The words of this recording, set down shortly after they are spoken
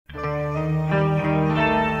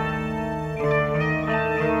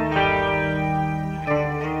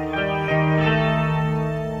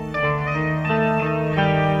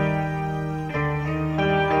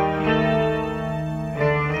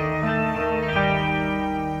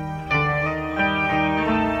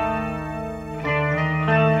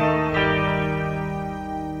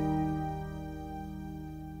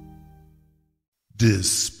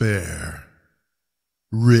Despair,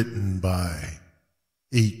 written by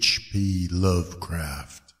H.P.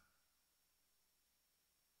 Lovecraft.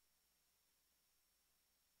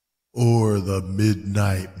 O'er the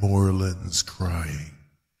midnight moorlands crying,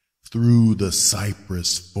 through the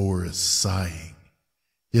cypress forest sighing,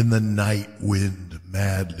 in the night wind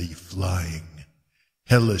madly flying,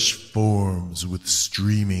 hellish forms with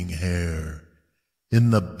streaming hair, in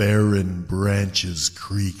the barren branches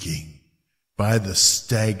creaking, by the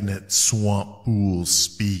stagnant swamp pools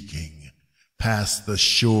speaking, past the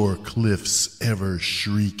shore cliffs ever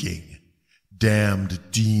shrieking, damned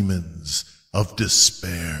demons of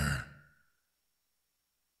despair.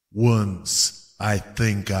 Once I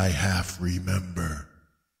think I half remember,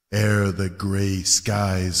 ere the gray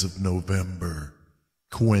skies of November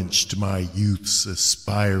quenched my youth's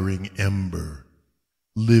aspiring ember,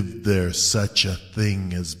 lived there such a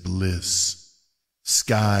thing as bliss.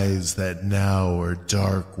 Skies that now are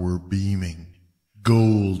dark were beaming,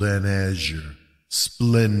 gold and azure,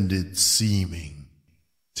 splendid seeming,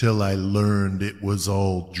 till I learned it was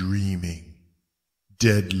all dreaming,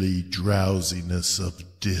 deadly drowsiness of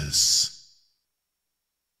dis.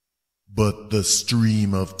 But the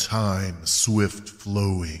stream of time swift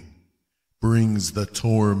flowing brings the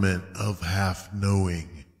torment of half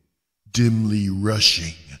knowing, dimly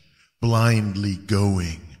rushing, blindly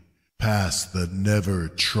going, past the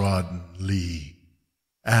never-trodden lea,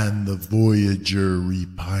 and the voyager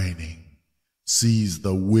repining sees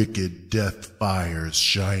the wicked death fires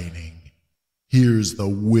shining, hears the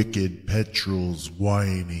wicked petrels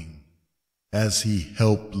whining as he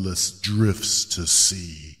helpless drifts to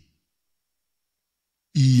sea.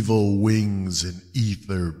 Evil wings in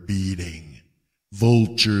ether beating,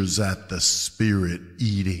 vultures at the spirit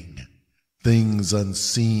eating, things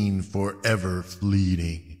unseen forever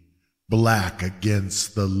fleeting, black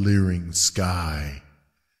against the leering sky,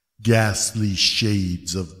 ghastly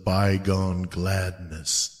shades of bygone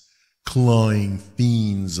gladness, clawing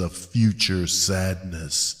fiends of future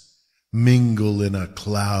sadness, mingle in a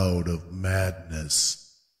cloud of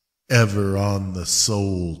madness, ever on the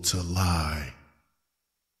soul to lie.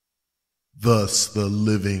 Thus the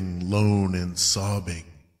living lone and sobbing,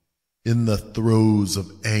 in the throes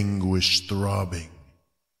of anguish throbbing,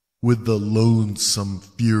 with the lonesome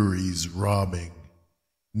furies robbing,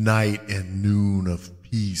 night and noon of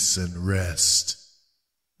peace and rest,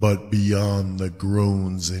 but beyond the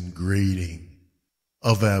groans and grating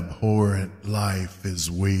of abhorrent life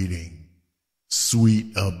is waiting,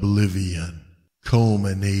 sweet oblivion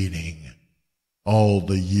culminating all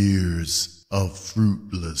the years of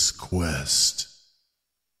fruitless quest.